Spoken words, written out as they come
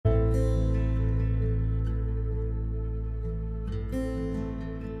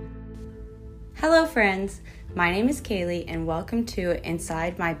Hello, friends. My name is Kaylee, and welcome to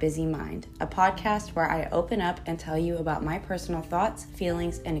Inside My Busy Mind, a podcast where I open up and tell you about my personal thoughts,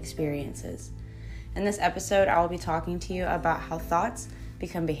 feelings, and experiences. In this episode, I will be talking to you about how thoughts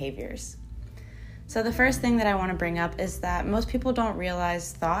become behaviors. So the first thing that I want to bring up is that most people don't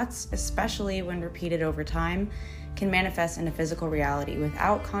realize thoughts, especially when repeated over time, can manifest in a physical reality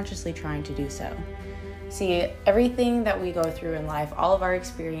without consciously trying to do so. See, everything that we go through in life, all of our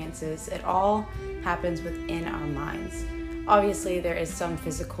experiences, it all happens within our minds. Obviously, there is some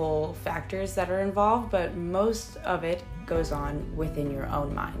physical factors that are involved, but most of it goes on within your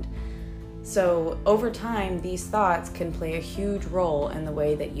own mind. So over time, these thoughts can play a huge role in the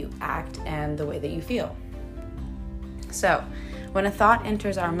way that you act and the way that you feel. So when a thought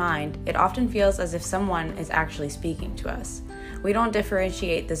enters our mind, it often feels as if someone is actually speaking to us. We don't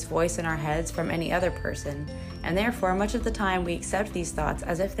differentiate this voice in our heads from any other person, and therefore much of the time we accept these thoughts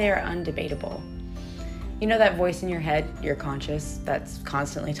as if they are undebatable. You know that voice in your head, your conscious, that's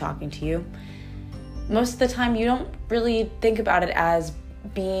constantly talking to you? Most of the time you don't really think about it as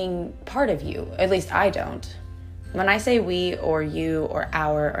being part of you. At least I don't. When I say we or you or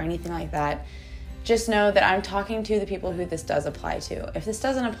our or anything like that, just know that I'm talking to the people who this does apply to. If this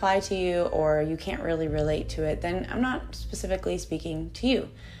doesn't apply to you or you can't really relate to it, then I'm not specifically speaking to you.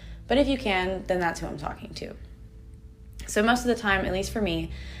 But if you can, then that's who I'm talking to. So most of the time, at least for me,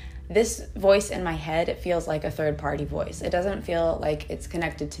 this voice in my head, it feels like a third-party voice. It doesn't feel like it's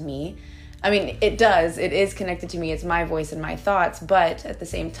connected to me. I mean, it does. It is connected to me. It's my voice and my thoughts. But at the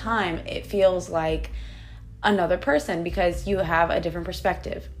same time, it feels like another person because you have a different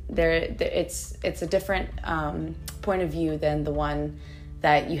perspective. It's a different point of view than the one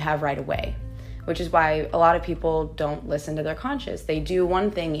that you have right away, which is why a lot of people don't listen to their conscious. They do one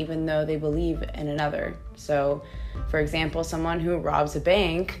thing even though they believe in another. So, for example, someone who robs a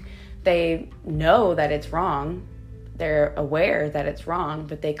bank, they know that it's wrong. They're aware that it's wrong,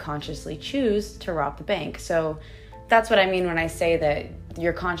 but they consciously choose to rob the bank. So that's what I mean when I say that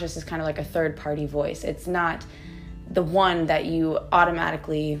your conscious is kind of like a third-party voice. It's not the one that you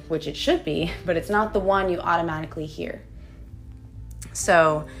automatically, which it should be, but it's not the one you automatically hear.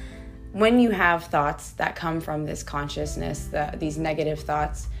 So when you have thoughts that come from this consciousness, these negative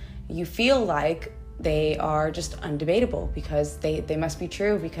thoughts, you feel like they are just undebatable because they must be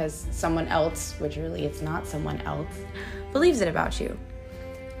true because someone else, which really it's not someone else, believes it about you.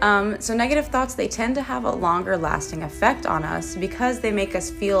 So negative thoughts, they tend to have a longer lasting effect on us because they make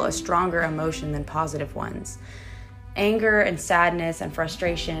us feel a stronger emotion than positive ones. Anger and sadness and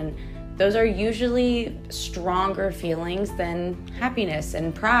frustration, those are usually stronger feelings than happiness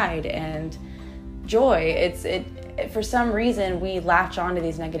and pride and joy. For some reason, we latch onto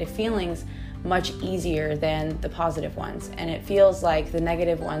these negative feelings much easier than the positive ones, and it feels like the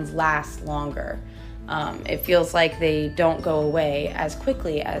negative ones last longer. It feels like they don't go away as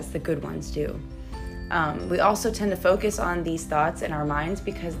quickly as the good ones do. We also tend to focus on these thoughts in our minds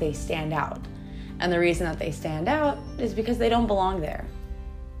because they stand out. And the reason that they stand out is because they don't belong there.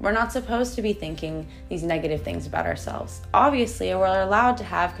 We're not supposed to be thinking these negative things about ourselves. Obviously, we're allowed to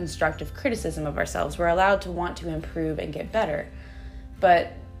have constructive criticism of ourselves. We're allowed to want to improve and get better.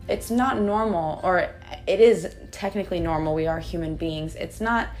 But it's not normal, or it is technically normal. We are human beings. It's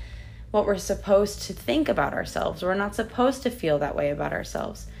not what we're supposed to think about ourselves. We're not supposed to feel that way about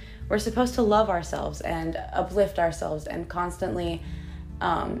ourselves. We're supposed to love ourselves and uplift ourselves and constantly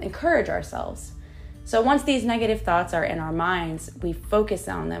encourage ourselves. So once these negative thoughts are in our minds, we focus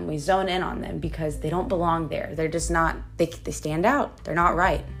on them, we zone in on them because they don't belong there. They're just not, they stand out. They're not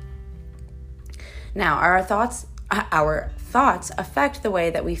right. Now, our thoughts affect the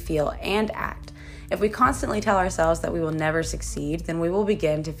way that we feel and act. If we constantly tell ourselves that we will never succeed, then we will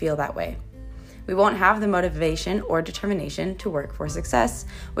begin to feel that way. We won't have the motivation or determination to work for success,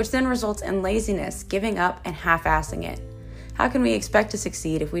 which then results in laziness, giving up, and half-assing it. How can we expect to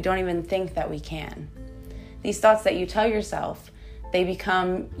succeed if we don't even think that we can? These thoughts that you tell yourself, they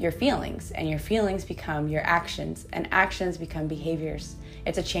become your feelings, and your feelings become your actions, and actions become behaviors.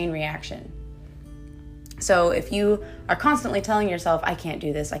 It's a chain reaction. So if you are constantly telling yourself, I can't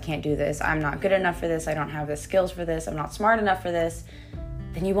do this, I'm not good enough for this, I don't have the skills for this, I'm not smart enough for this,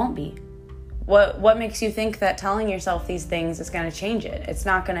 then you won't be. What makes you think that telling yourself these things is going to change it? It's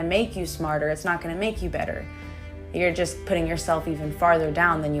not going to make you smarter, it's not going to make you better. You're just putting yourself even farther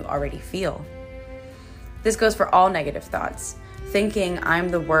down than you already feel. This goes for all negative thoughts. Thinking I'm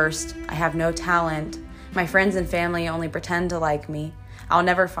the worst, I have no talent, my friends and family only pretend to like me, I'll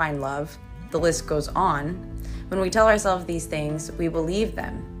never find love. The list goes on. When we tell ourselves these things, we believe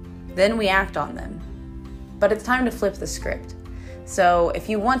them. Then we act on them. But it's time to flip the script. So if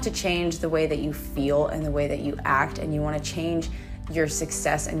you want to change the way that you feel and the way that you act, and you want to change your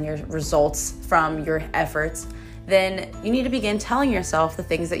success and your results from your efforts, then you need to begin telling yourself the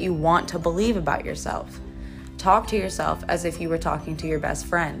things that you want to believe about yourself. Talk to yourself as if you were talking to your best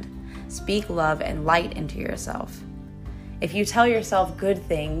friend. Speak love and light into yourself. If you tell yourself good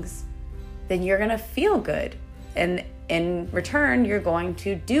things, then you're going to feel good. And in return, you're going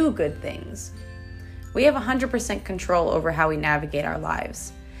to do good things. We have 100% control over how we navigate our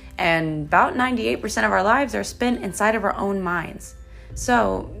lives. And about 98% of our lives are spent inside of our own minds.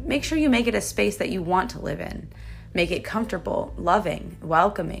 So make sure you make it a space that you want to live in. Make it comfortable, loving,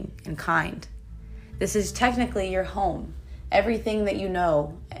 welcoming, and kind. This is technically your home. Everything that you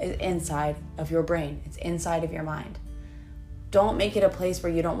know is inside of your brain. It's inside of your mind. Don't make it a place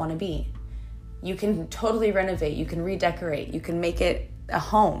where you don't want to be. You can totally renovate. You can redecorate. You can make it a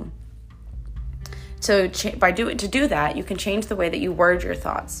home. So to do that, you can change the way that you word your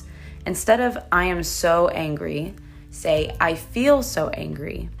thoughts. Instead of "I am so angry," say "I feel so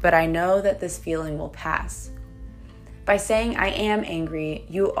angry, but I know that this feeling will pass." By saying "I am angry,"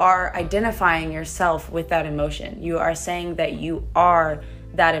 you are identifying yourself with that emotion. You are saying that you are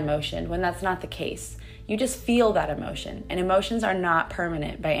that emotion when that's not the case. You just feel that emotion, and emotions are not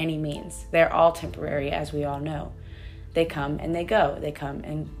permanent by any means. They're all temporary, as we all know. They come and they go. They come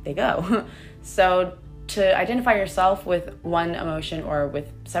and they go. So to identify yourself with one emotion or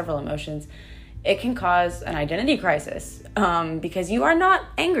with several emotions, it can cause an identity crisis because you are not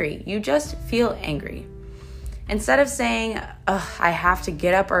angry. You just feel angry. Instead of saying, "I have to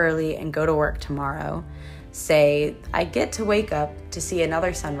get up early and go to work tomorrow," say, "I get to wake up to see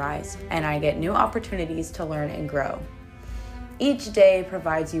another sunrise, and I get new opportunities to learn and grow." Each day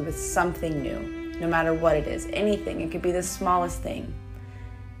provides you with something new, no matter what it is. Anything. It could be the smallest thing.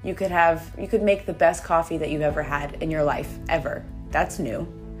 You could make the best coffee that you've ever had in your life, ever. That's new.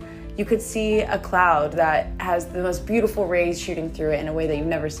 You could see a cloud that has the most beautiful rays shooting through it in a way that you've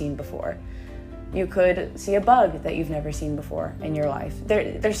never seen before. You could see a bug that you've never seen before in your life.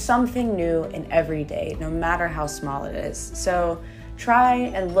 There's something new in every day, no matter how small it is. So try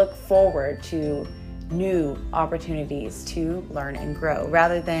and look forward to new opportunities to learn and grow,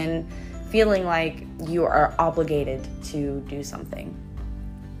 rather than feeling like you are obligated to do something.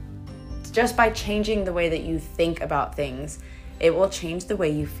 Just by changing the way that you think about things, it will change the way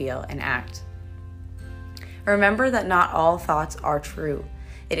you feel and act. Remember that not all thoughts are true.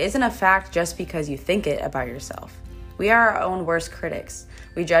 It isn't a fact just because you think it about yourself. We are our own worst critics.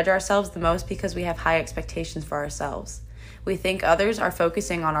 We judge ourselves the most because we have high expectations for ourselves. We think others are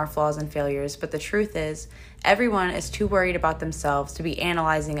focusing on our flaws and failures, but the truth is, everyone is too worried about themselves to be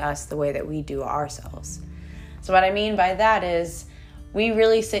analyzing us the way that we do ourselves. So what I mean by that is, we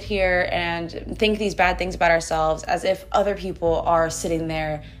really sit here and think these bad things about ourselves as if other people are sitting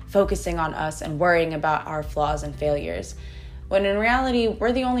there focusing on us and worrying about our flaws and failures. When in reality,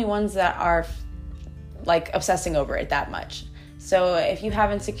 we're the only ones that are obsessing over it that much. So if you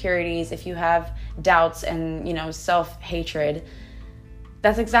have insecurities, if you have doubts and, self-hatred,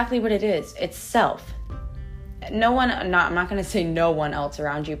 that's exactly what it is. It's self. I'm not going to say no one else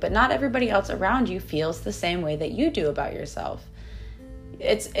around you, but not everybody else around you feels the same way that you do about yourself.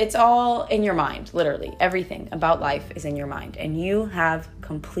 It's all in your mind, literally. Everything about life is in your mind, and you have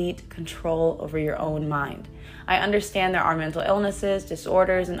complete control over your own mind. I understand there are mental illnesses,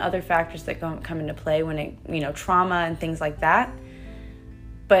 disorders, and other factors that come into play when trauma and things like that.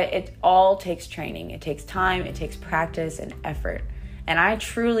 But it all takes training. It takes time, it takes practice and effort. And I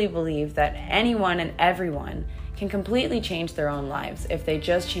truly believe that anyone and everyone can completely change their own lives if they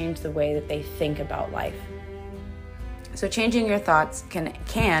just change the way that they think about life. So changing your thoughts can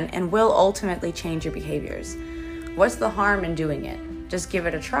and will ultimately change your behaviors. What's the harm in doing it? Just give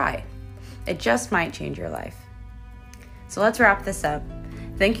it a try. It just might change your life. So let's wrap this up.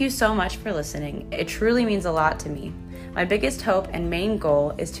 Thank you so much for listening. It truly means a lot to me. My biggest hope and main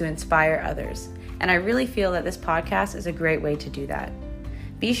goal is to inspire others, and I really feel that this podcast is a great way to do that.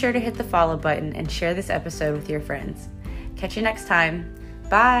 Be sure to hit the follow button and share this episode with your friends. Catch you next time.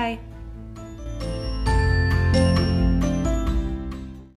 Bye!